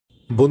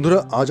বন্ধুরা,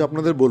 আজ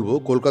আপনাদের বলবো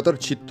কলকাতার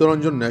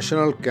চিত্তরঞ্জন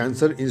ন্যাশনাল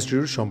ক্যান্সার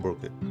ইনস্টিটিউট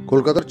সম্পর্কে।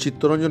 কলকাতার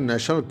চিত্তরঞ্জন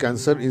ন্যাশনাল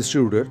ক্যান্সার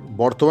ইনস্টিটিউটের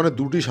বর্তমানে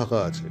দুটি শাখা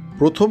আছে।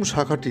 প্রথম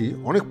শাখাটি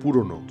অনেক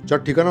পুরনো,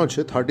 যার ঠিকানা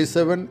হচ্ছে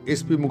 37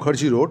 SP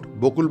মুখার্জি রোড,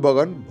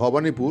 বকুলবাগান,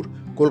 ভবানীপুর,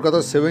 কলকাতা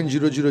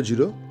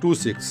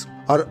 700026।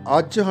 আর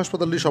আজ যে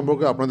হাসপাতালটি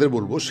সম্পর্কে আপনাদের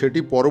বলবো সেটি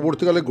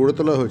পরবর্তীকালে গড়ে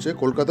তোলা হয়েছে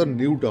কলকাতার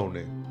নিউ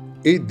টাউনে।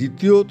 এই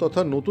দ্বিতীয়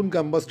তথা নতুন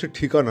ক্যাম্পাসটির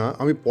ঠিকানা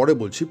আমি পরে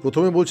বলছি।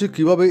 প্রথমে বলছি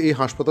কিভাবে এই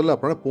হাসপাতালে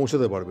আপনারা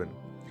পৌঁছাতে পারবেন।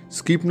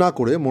 স্কিপ না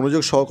করে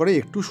মনোযোগ সহকারে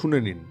একটু শুনে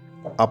নিন।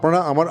 আপনারা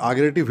আমার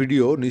আগের একটি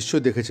ভিডিও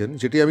নিশ্চয়ই দেখেছেন,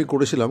 যেটি আমি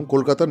করেছিলাম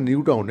কলকাতার নিউ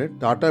টাউনে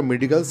টাটা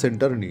মেডিকেল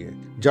সেন্টার নিয়ে।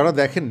 যারা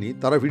দেখেননি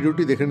তারা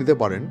ভিডিওটি দেখে নিতে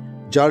পারেন,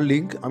 যার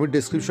লিঙ্ক আমি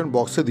ডেসক্রিপশন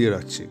বক্সে দিয়ে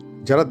রাখছি।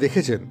 যারা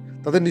দেখেছেন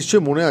তাদের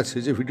নিশ্চয়ই মনে আছে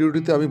যে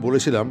ভিডিওটিতে আমি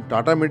বলেছিলাম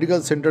টাটা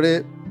মেডিকেল সেন্টারে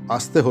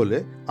আসতে হলে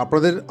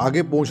আপনাদের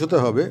আগে পৌঁছতে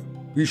হবে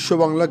বিশ্ব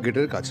বাংলা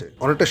গেটের কাছে।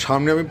 অনেকটা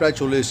সামনে আমি প্রায়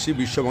চলে এসেছি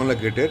বিশ্ব বাংলা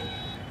গেটের।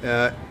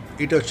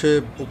 এটা হচ্ছে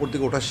ওপর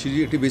থেকে ওঠার সিঁড়ি।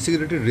 এটি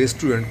বেসিক্যালি একটি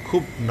রেস্টুরেন্ট,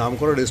 খুব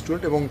নামকরা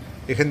রেস্টুরেন্ট, এবং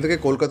এখান থেকে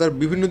কলকাতার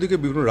বিভিন্ন দিকে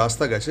বিভিন্ন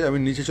রাস্তা গেছে। আমি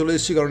নিচে চলে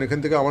এসেছি কারণ এখান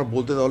থেকে আমার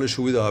বলতে তাহলে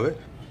সুবিধা হবে।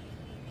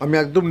 আমি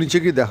একদম নিচে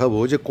গিয়ে দেখাবো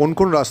যে কোন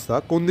কোন রাস্তা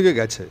কোন দিকে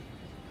গেছে।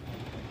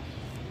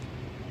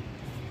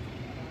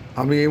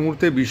 আমি এই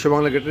মুহূর্তে বিশ্ব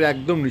বাংলা গেটের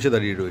একদম নিচে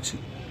দাঁড়িয়ে রয়েছি।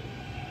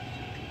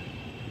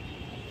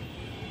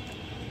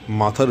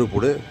 মাথার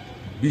উপরে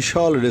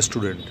বিশাল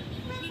রেস্টুরেন্ট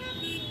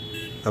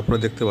আপনারা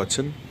দেখতে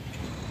পাচ্ছেন।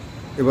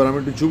 এবার আমি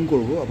একটু জুম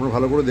করবো, আপনারা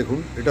ভালো করে দেখুন।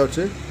 এটা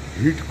হচ্ছে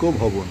হিডকো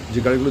ভবন। যে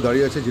গাড়িগুলো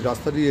দাঁড়িয়ে আছে, যে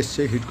রাস্তাটি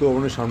এসছে হিডকো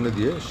ভবনের সামনে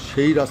দিয়ে,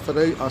 সেই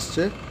রাস্তাটাই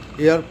আসছে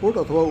এয়ারপোর্ট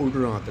অথবা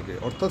উল্টোডাঙা থেকে,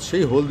 অর্থাৎ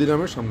সেই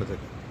হলদিরামের সামনে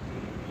থেকে।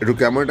 একটু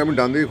ক্যামেরাটা আমি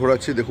ডান দিকে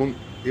ঘোরাচ্ছি, দেখুন।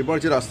 এবার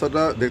যে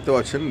রাস্তাটা দেখতে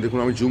পাচ্ছেন, দেখুন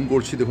আমি জুম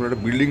করছি, দেখুন একটা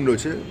বিল্ডিং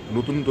রয়েছে,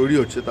 নতুন তৈরি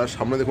হচ্ছে, তার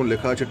সামনে দেখুন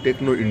লেখা আছে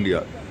টেকনো ইন্ডিয়া।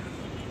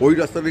 ওই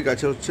রাস্তাটি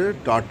গেছে হচ্ছে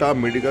টাটা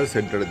মেডিকেল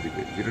সেন্টারের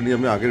দিকে, যেটা নিয়ে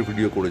আমি আগের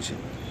ভিডিও করেছি।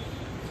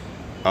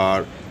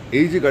 আর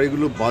এই যে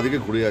গাড়িগুলো বাঁদিকে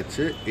ঘুরে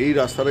যাচ্ছে, এই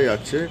রাস্তাটাই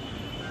যাচ্ছে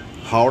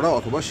হাওড়া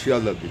অথবা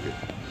শিয়ালদার দিকে।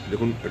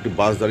 দেখুন একটি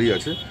বাস দাঁড়িয়ে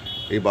আছে,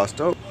 এই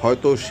বাসটাও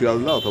হয়তো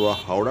শিয়ালদা অথবা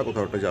হাওড়া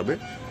কোথাও একটা যাবে।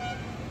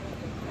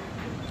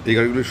 এই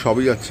গাড়িগুলি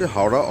সবই যাচ্ছে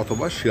হাওড়া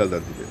অথবা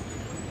শিয়ালদার দিকে।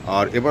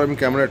 আর এবার আমি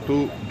ক্যামেরা একটু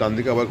ডান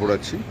দিকে আবার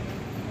ঘোরাচ্ছি,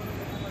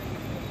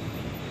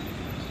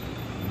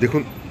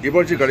 দেখুন।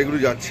 এবার যে গাড়িগুলি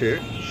যাচ্ছে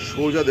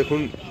সোজা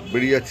দেখুন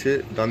বেরিয়ে যাচ্ছে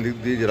ডান দিক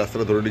দিয়ে, যে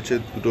রাস্তাটা ধরে নিচ্ছে,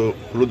 দুটো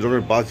হলুদ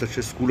রঙের বাস যাচ্ছে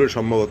স্কুলের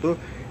সম্ভবত।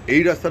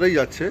 এই রাস্তাটাই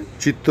যাচ্ছে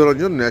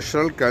চিত্তরঞ্জন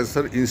ন্যাশনাল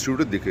ক্যান্সার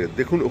ইনস্টিটিউটের দিকে।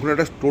 দেখুন ওখানে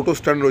একটা টোটো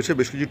স্ট্যান্ড রয়েছে,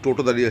 বেশ কিছু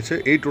টোটো দাঁড়িয়ে আছে।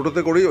 এই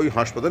টোটোতে করেই ওই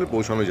হাসপাতালে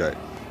পৌঁছানো যায়।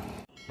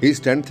 এই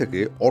স্ট্যান্ড থেকে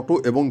অটো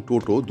এবং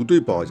টোটো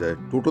দুটোই পাওয়া যায়।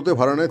 টোটোতে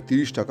ভাড়া নেয়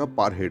 30 টাকা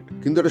পার হেড।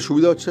 কিন্তু একটা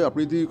সুবিধা হচ্ছে,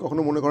 আপনি যদি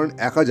কখনো মনে করেন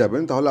একা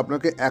যাবেন, তাহলে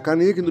আপনাকে একা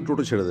নিয়ে কিন্তু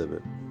টোটো ছেড়ে দেবে,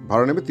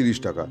 ভাড়া নেবে 30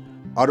 টাকা।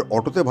 আর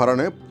অটোতে ভাড়া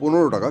নেয়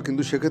 15 টাকা,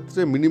 কিন্তু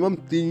সেক্ষেত্রে মিনিমাম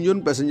 3 জন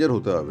প্যাসেঞ্জার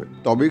হতে হবে,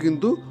 তবেই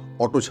কিন্তু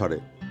অটো ছাড়ে।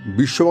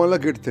 বিশ্ববাংলা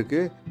গেট থেকে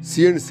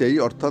সিএনসিআই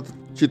অর্থাৎ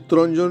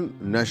চিত্তরঞ্জন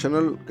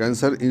ন্যাশনাল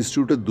ক্যান্সার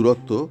ইনস্টিটিউটের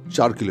দূরত্ব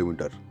 4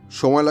 কিলোমিটার,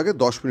 সময় লাগে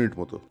 10 মিনিট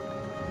মতো।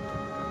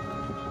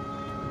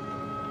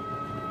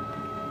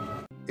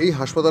 এই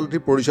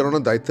হাসপাতালটির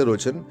পরিচালনার দায়িত্বে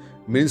রয়েছেন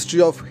ministry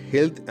of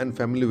health and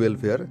family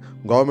welfare,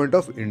 government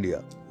of India.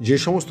 যে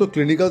সমস্ত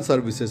ক্লিনিক্যাল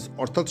সার্ভিসেস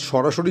অর্থাৎ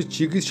সরাসরি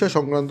চিকিৎসা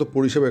সংক্রান্ত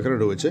পরিষেবা এখানে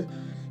রয়েছে,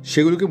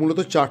 সেগুলিকে মূলত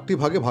 4টি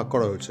ভাগে ভাগ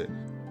করা হয়েছে।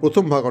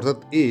 প্রথম ভাগ অর্থাৎ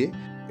এ,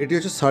 এটি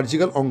হচ্ছে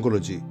সার্জিক্যাল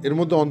অঙ্কোলজি। এর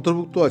মধ্যে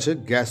অন্তর্ভুক্ত আছে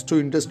gastro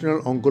intestinal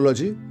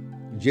oncology,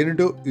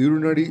 genito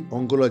urinary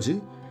oncology,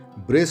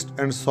 breast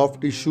and soft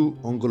tissue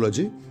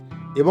oncology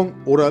এবং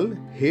oral,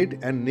 head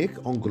and neck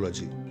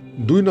oncology.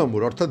 2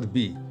 নম্বর অর্থাৎ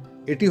বি,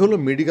 এটি হলো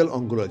মেডিকেল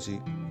অঙ্কোলজি।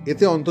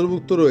 এতে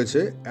অন্তর্ভুক্ত রয়েছে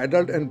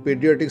adult and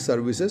paediatric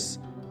services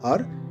R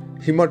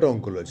হিমাটো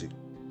oncology.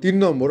 3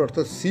 নম্বর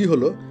অর্থাৎ সি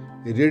হলো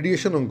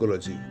রেডিয়েশন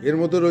অঙ্কোলজি। এর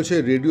মধ্যে রয়েছে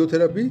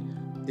রেডিওথেরাপি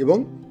এবং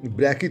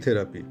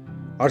ব্র্যাকিথেরাপি।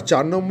 আর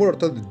 4 নম্বর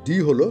অর্থাৎ ডি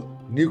হলো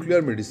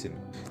নিউক্লিয়ার মেডিসিন।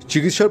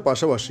 চিকিৎসার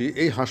পাশাপাশি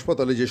এই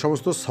হাসপাতালে যে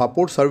সমস্ত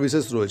সাপোর্ট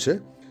সার্ভিসেস রয়েছে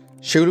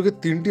সেগুলোকে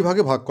 3টি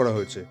ভাগে ভাগ করা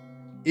হয়েছে।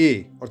 এ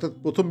অর্থাৎ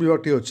প্রথম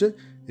বিভাগটি হচ্ছে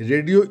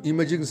রেডিও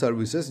ইমেজিং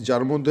সার্ভিসেস,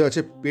 যার মধ্যে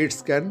আছে পেট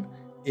স্ক্যান,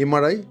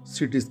 এমআরআই,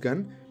 সিটি স্ক্যান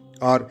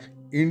আর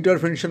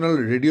ইন্টারভেনশনাল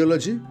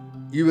রেডিওলজি,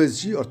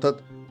 ইউএসজি অর্থাৎ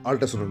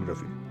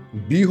আল্ট্রাসোনোগ্রাফি।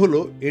 বি হলো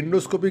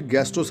এন্ডোস্কোপিক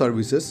গ্যাস্ট্রো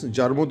সার্ভিসেস,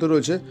 যার মধ্যে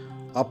রয়েছে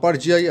আপার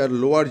জিআই আর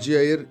লোয়ার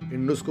জিআই এর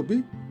এন্ডোস্কোপি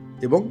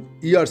এবং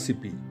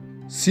ইআরসিপি।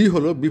 সি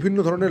হলো বিভিন্ন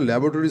ধরনের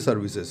ল্যাবরেটরি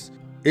সার্ভিসেস।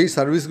 এই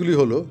সার্ভিসগুলি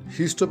হলো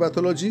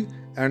histopathology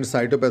and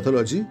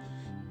সাইটোপ্যাথোলজি,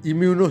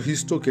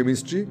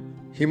 immunohistochemistry,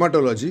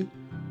 haematology,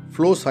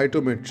 flow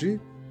cytometry,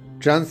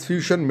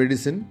 transfusion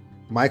medicine,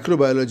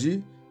 microbiology,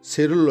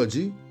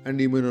 serology and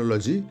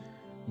immunology,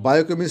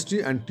 biochemistry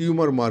and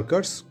tumour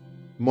markers,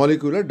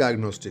 molecular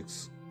diagnostics.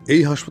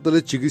 এই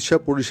হাসপাতালের চিকিৎসা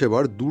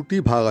পরিষেবার 2টি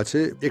ভাগ আছে,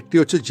 একটি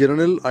হচ্ছে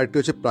জেনারেল আর একটি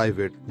হচ্ছে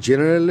প্রাইভেট।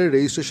 জেনারেলের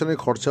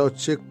রেজিস্ট্রেশনের খরচা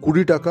হচ্ছে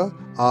 20 টাকা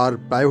আর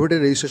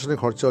প্রাইভেটের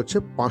রেজিস্ট্রেশনের খরচা হচ্ছে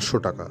 500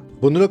 টাকা।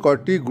 বন্ধুরা,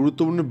 কয়েকটি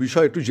গুরুত্বপূর্ণ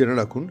বিষয় একটু জেনে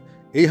রাখুন।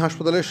 এই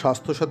হাসপাতালে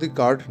স্বাস্থ্যসাথী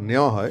কার্ড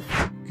নেওয়া হয়,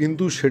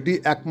 কিন্তু সেটি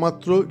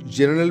একমাত্র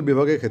জেনারেল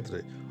বিভাগের ক্ষেত্রে।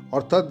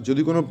 অর্থাৎ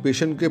যদি কোনো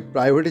পেশেন্টকে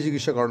প্রাইভেটে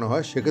চিকিৎসা করানো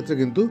হয় সেক্ষেত্রে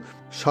কিন্তু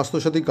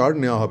স্বাস্থ্যসাথী কার্ড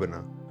নেওয়া হবে না।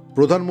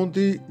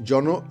 প্রধানমন্ত্রী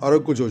জন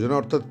আরোগ্য যোজনা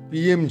অর্থাৎ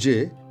PMJ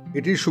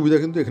এটির সুবিধা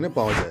কিন্তু এখানে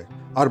পাওয়া যায়।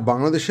 আর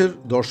বাংলাদেশের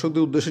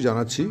দর্শকদের উদ্দেশ্যে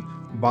জানাচ্ছি,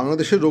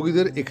 বাংলাদেশের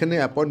রোগীদের এখানে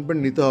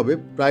অ্যাপয়েন্টমেন্ট নিতে হবে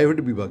প্রাইভেট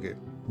বিভাগে।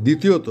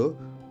 দ্বিতীয়ত,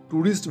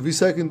 ট্যুরিস্ট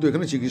ভিসায় কিন্তু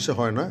এখানে চিকিৎসা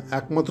হয় না,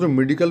 একমাত্র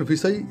মেডিকেল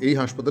ভিসাই এই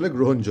হাসপাতালে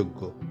গ্রহণযোগ্য।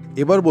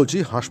 এবার বলছি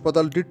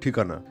হাসপাতালটির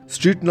ঠিকানা।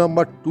 Street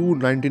number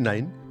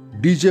 299,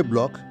 DJ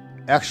block,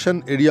 action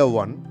area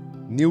 1,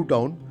 new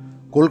town,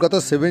 Kolkata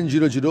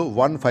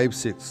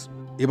 700156।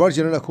 এবার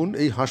জেনে রাখুন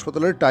এই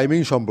হাসপাতালের টাইমিং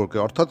সম্পর্কে,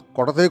 অর্থাৎ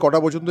কটা থেকে কটা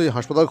পর্যন্ত এই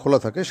হাসপাতাল খোলা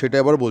থাকে সেটা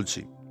এবার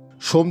বলছি।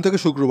 সোম থেকে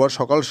শুক্রবার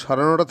সকাল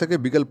 9:30 থেকে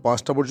বিকেল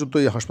 5টা পর্যন্ত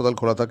এই হাসপাতাল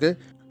খোলা থাকে।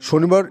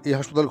 শনিবার এই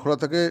হাসপাতাল খোলা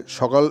থাকে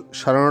সকাল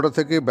 9:30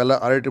 থেকে বেলা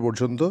 2:30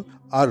 পর্যন্ত।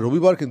 আর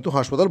রবিবার কিন্তু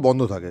হাসপাতাল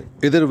বন্ধ থাকে।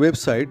 এদের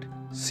ওয়েবসাইট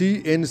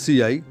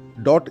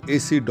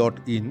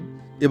cnci.ac.in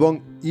এবং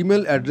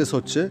ইমেল অ্যাড্রেস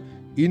হচ্ছে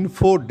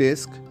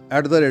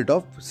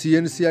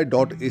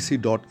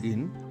infodesk@cnci.ac.in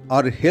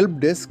আর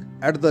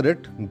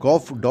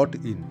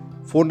helpdesk@gov.in।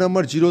 ফোন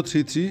নাম্বার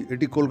 033,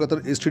 এটি কলকাতার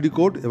STD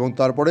কোড এবং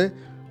তারপরে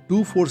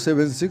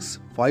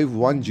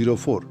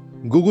 24765104।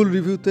 গুগল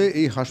রিভিউতে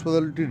এই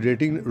হাসপাতালটির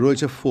রেটিং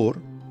রয়েছে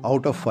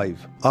 4/5।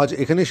 আজ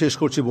এখানেই শেষ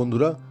করছি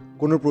বন্ধুরা।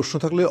 কোনো প্রশ্ন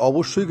থাকলে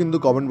অবশ্যই কিন্তু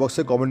কমেন্ট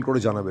বক্সে কমেন্ট করে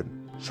জানাবেন।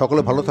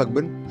 সকলে ভালো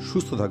থাকবেন,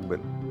 সুস্থ থাকবেন।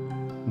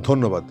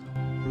 ধন্যবাদ।